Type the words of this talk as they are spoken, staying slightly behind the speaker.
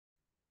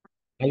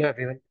Hello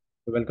everyone.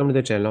 Welcome to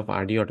the channel of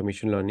RD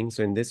Automation Learning.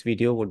 So in this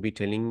video, we'll be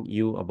telling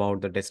you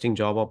about the testing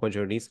job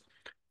opportunities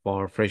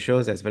for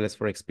freshers as well as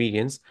for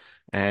experience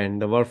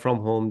and the work from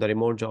home, the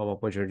remote job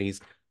opportunities.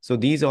 So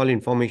these all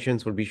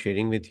informations will be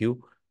sharing with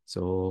you.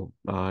 So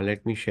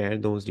let me share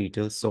those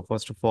details. So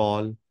first of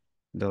all,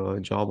 the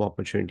job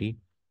opportunity.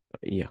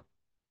 Yeah.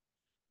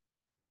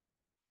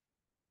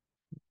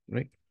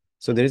 Right.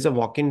 So there is a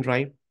walk-in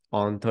drive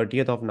on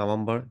 30th of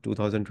November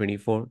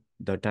 2024.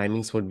 The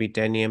timings would be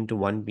 10 a.m. to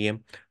 1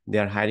 p.m. They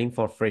are hiring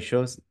for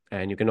freshers,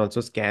 and you can also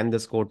scan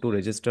this code to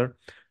register.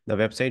 The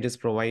website is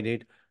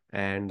provided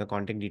and the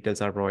contact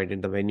details are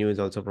provided. The venue is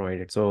also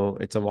provided. So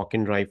it's a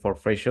walk-in drive for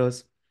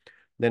freshers.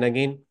 Then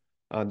again,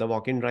 the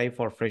walk-in drive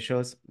for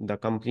freshers, the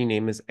company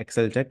name is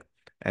Excel Tech,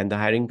 and the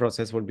hiring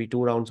process would be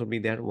two rounds would be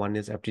there. One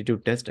is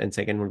aptitude test and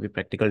second would be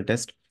practical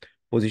test.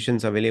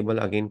 Positions available,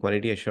 again,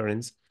 quality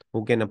assurance.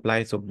 Who can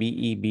apply? So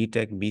BE,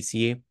 BTech,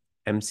 BCA,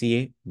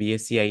 MCA,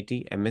 BSc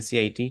IT, MSc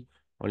IT,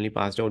 only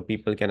passed out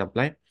people can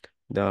apply.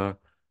 The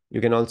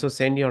You can also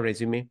send your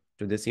resume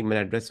to this email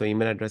address. So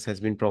email address has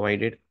been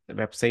provided, the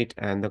website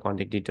and the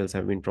contact details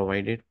have been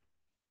provided.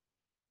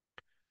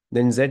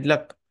 Then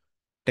Zluck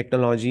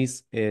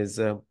Technologies is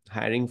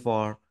hiring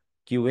for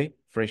QA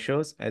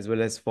freshers as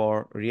well as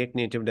for React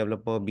Native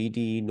developer,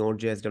 BDE,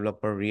 Node.js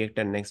developer, React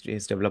and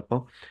Next.js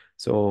developer.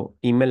 So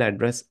email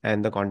address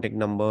and the contact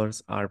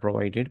numbers are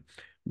provided.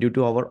 Due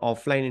to our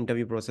offline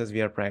interview process, we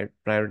are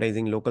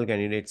prioritizing local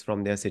candidates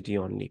from their city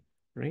only,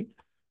 right?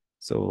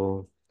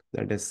 So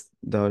that is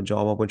the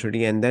job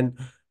opportunity. And then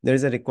there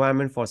is a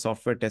requirement for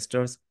software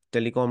testers,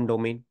 telecom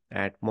domain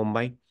at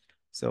Mumbai.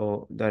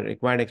 So the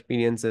required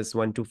experience is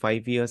 1 to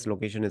 5 years.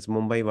 Location is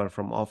Mumbai, work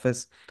from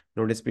office.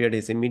 Notice period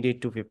is immediate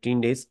to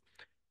 15 days.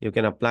 You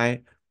can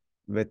apply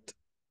with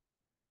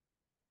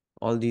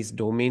all these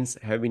domains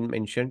have been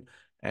mentioned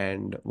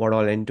and what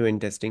all end-to-end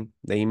testing.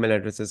 The email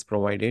address is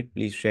provided.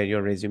 Please share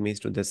your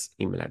resumes to this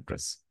email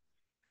address.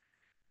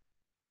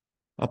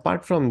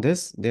 Apart from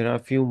this, there are a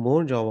few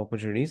more job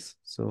opportunities.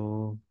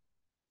 So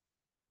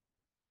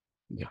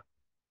yeah.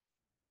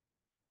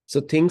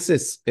 So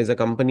Thingsys is a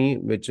company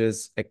which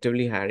is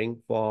actively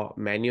hiring for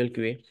manual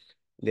QA.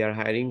 They are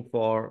hiring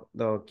for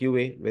the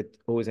QA with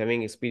who is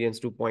having experience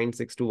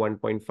 2.6 to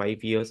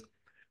 1.5 years.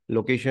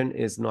 Location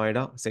is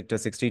Noida, Sector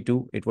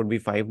 62. It would be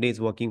 5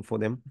 days working for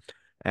them.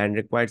 And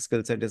required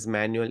skill set is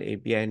manual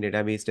API and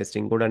database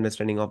testing, good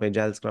understanding of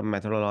Agile Scrum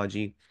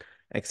methodology,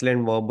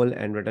 excellent verbal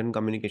and written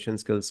communication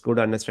skills, good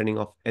understanding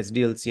of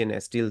SDLC and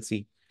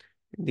STLC,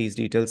 these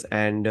details.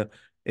 And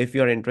if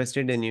you're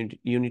interested, then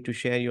you need to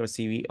share your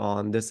CV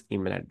on this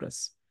email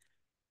address.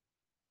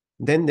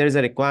 Then there is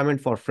a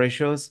requirement for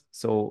freshers.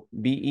 So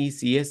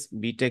BECS,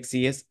 BTech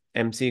CS,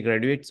 MC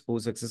graduates who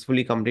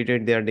successfully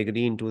completed their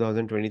degree in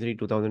 2023,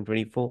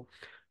 2024.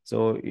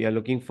 So you're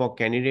looking for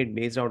candidate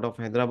based out of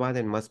Hyderabad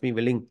and must be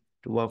willing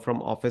to work from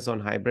office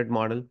on hybrid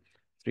model,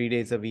 3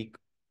 days a week.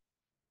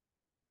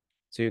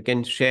 So you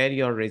can share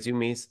your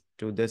resumes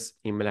to this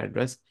email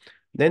address.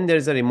 Then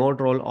there's a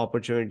remote role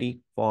opportunity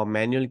for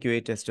manual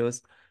QA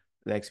testers.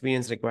 The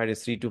experience required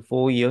is 3 to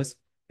 4 years.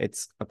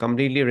 It's a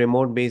completely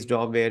remote based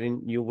job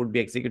wherein you would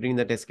be executing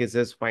the test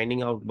cases,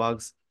 finding out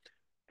bugs,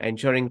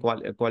 ensuring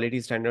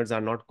quality standards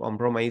are not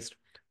compromised,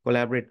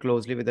 collaborate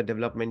closely with the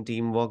development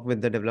team, work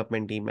with the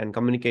development team, and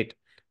communicate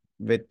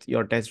with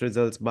your test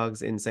results,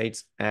 bugs,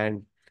 insights,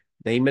 and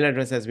the email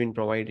address has been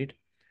provided.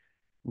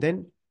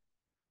 Then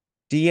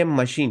TM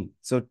Machine.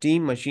 So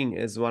Team Machine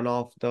is one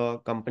of the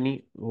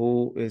company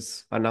who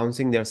is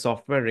announcing their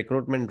software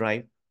recruitment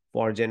drive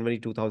for January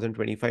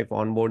 2025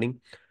 onboarding.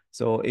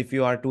 So if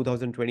you are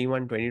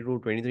 2021, 22,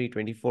 23,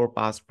 24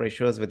 past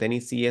freshers with any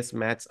CS,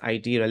 Maths,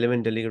 IT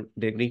relevant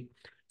degree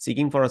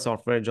seeking for a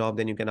software job,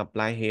 then you can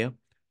apply here.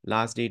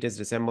 Last date is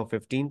December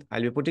 15th.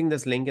 I'll be putting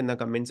this link in the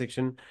comment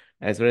section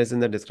as well as in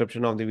the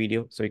description of the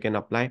video so you can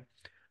apply.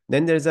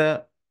 Then there's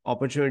a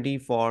opportunity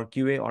for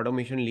QA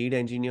automation lead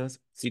engineers.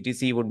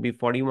 CTC would be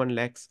 41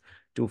 lakhs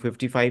to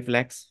 55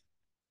 lakhs.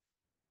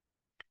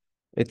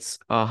 It's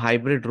a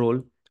hybrid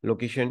role.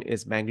 Location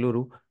is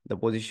Bangalore. The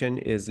position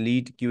is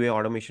lead QA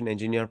automation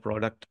engineer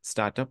product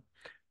startup.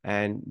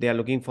 And they are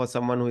looking for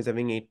someone who is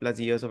having 8+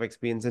 years of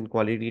experience in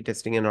quality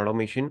testing and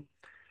automation,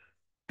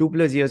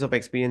 2+ years of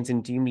experience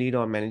in team lead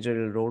or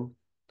managerial role.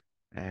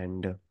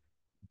 And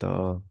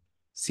the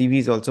CV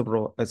is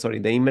also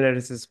the email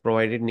address is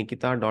provided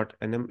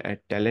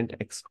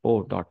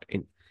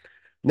nikita.nm@talentxo.in.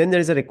 Then there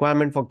is a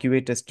requirement for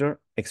QA tester.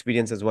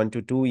 Experience is 1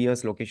 to 2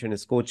 years. Location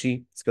is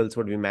Kochi. Skills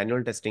would be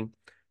manual testing.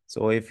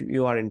 So if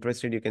you are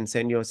interested, you can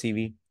send your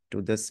CV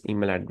to this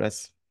email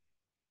address.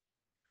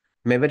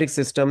 Maverick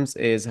Systems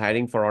is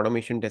hiring for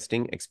automation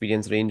testing.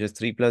 Experience range is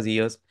 3+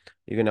 years.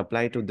 You can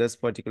apply to this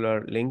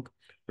particular link.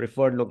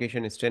 Preferred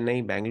location is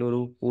Chennai,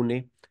 Bangalore,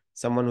 Pune.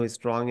 Someone who is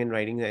strong in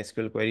writing the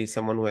SQL queries,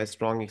 someone who has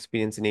strong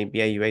experience in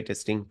API UI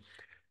testing.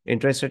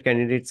 Interested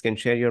candidates can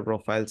share your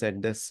profiles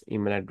at this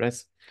email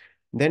address.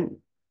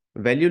 Then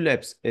Value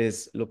Labs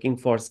is looking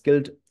for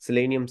skilled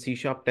Selenium C#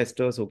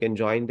 testers who can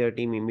join their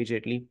team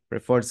immediately.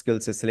 Preferred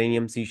skills is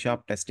Selenium C#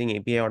 testing,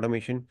 API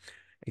automation,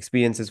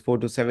 Experience is 4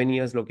 to 7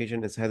 years.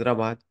 Location is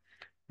Hyderabad,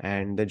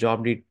 and the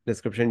job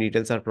description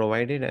details are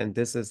provided, and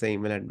this is the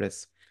email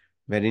address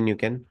wherein you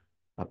can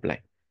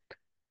apply.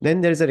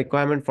 Then there is a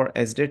requirement for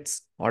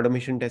SDITs,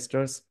 automation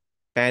testers,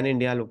 pan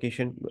India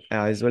location,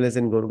 as well as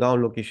in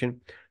Gurgaon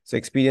location. So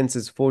experience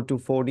is 4 to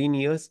 14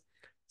 years.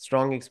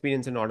 Strong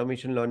experience in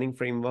automation learning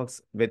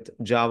frameworks with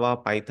Java,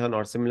 Python,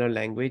 or similar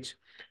language.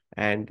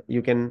 And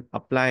you can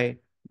apply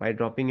by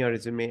dropping your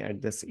resume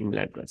at this email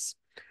address.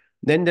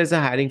 Then there's a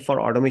hiring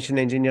for automation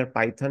engineer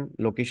Python.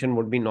 Location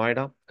would be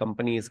Noida.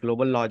 Company is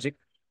Global Logic.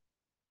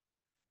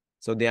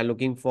 So they are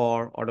looking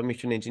for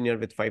automation engineer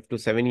with 5 to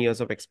 7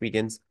 years of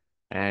experience,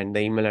 and the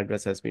email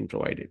address has been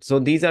provided. So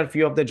these are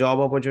few of the job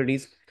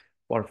opportunities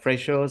for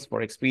freshers,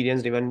 for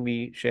experienced. Even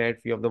we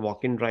shared few of the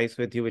walk-in drives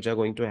with you, which are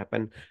going to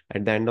happen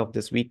at the end of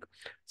this week.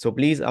 So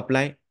please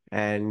apply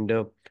and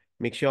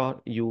make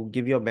sure you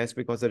give your best,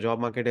 because the job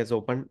market has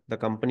opened. The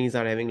companies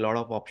are having a lot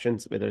of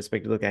options with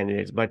respect to the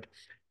candidates, but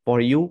for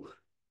you,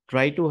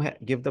 try to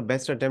give the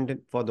best attempt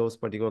for those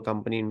particular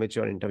company in which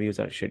your interviews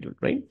are scheduled,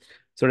 right?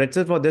 So that's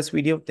it for this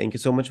video. Thank you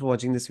so much for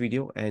watching this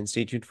video, and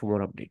stay tuned for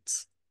more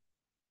updates.